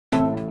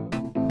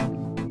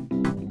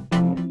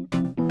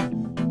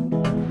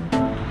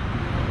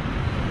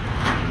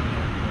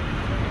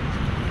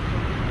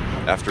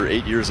After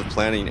 8 years of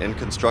planning and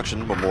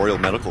construction, Memorial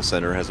Medical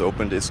Center has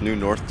opened its new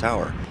North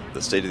Tower.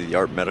 The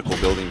state-of-the-art medical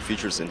building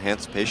features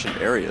enhanced patient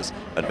areas,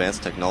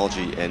 advanced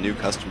technology, and new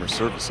customer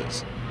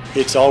services.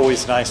 It's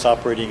always nice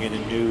operating in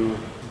a new,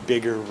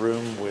 bigger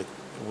room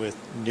with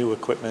new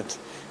equipment.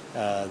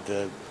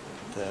 The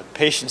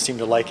patients seem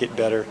to like it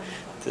better.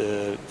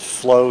 The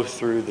flow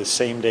through the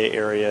same-day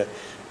area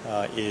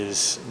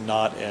is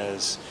not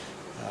as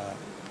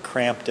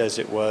cramped as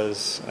it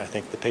was. I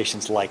think the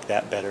patients like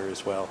that better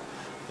as well.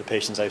 The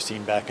patients I've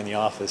seen back in the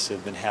office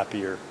have been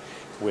happier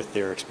with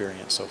their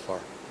experience so far.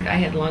 I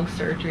had lung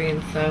surgery,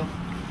 and so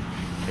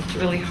it's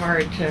really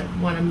hard to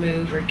want to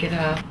move or get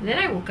up. And then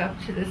I woke up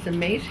to this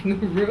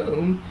amazing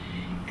room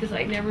because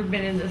I'd never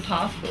been in this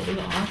hospital. It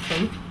was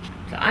awesome.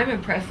 So I'm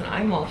impressed and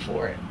I'm all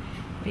for it,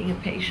 being a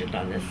patient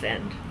on this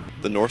end.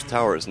 The North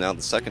Tower is now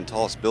the second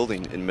tallest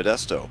building in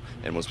Modesto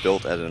and was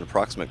built at an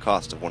approximate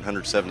cost of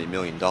 $170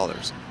 million.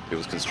 It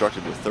was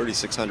constructed with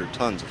 3,600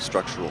 tons of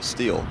structural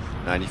steel,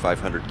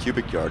 9,500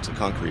 cubic yards of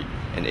concrete,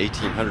 and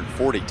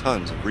 1,840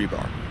 tons of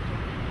rebar.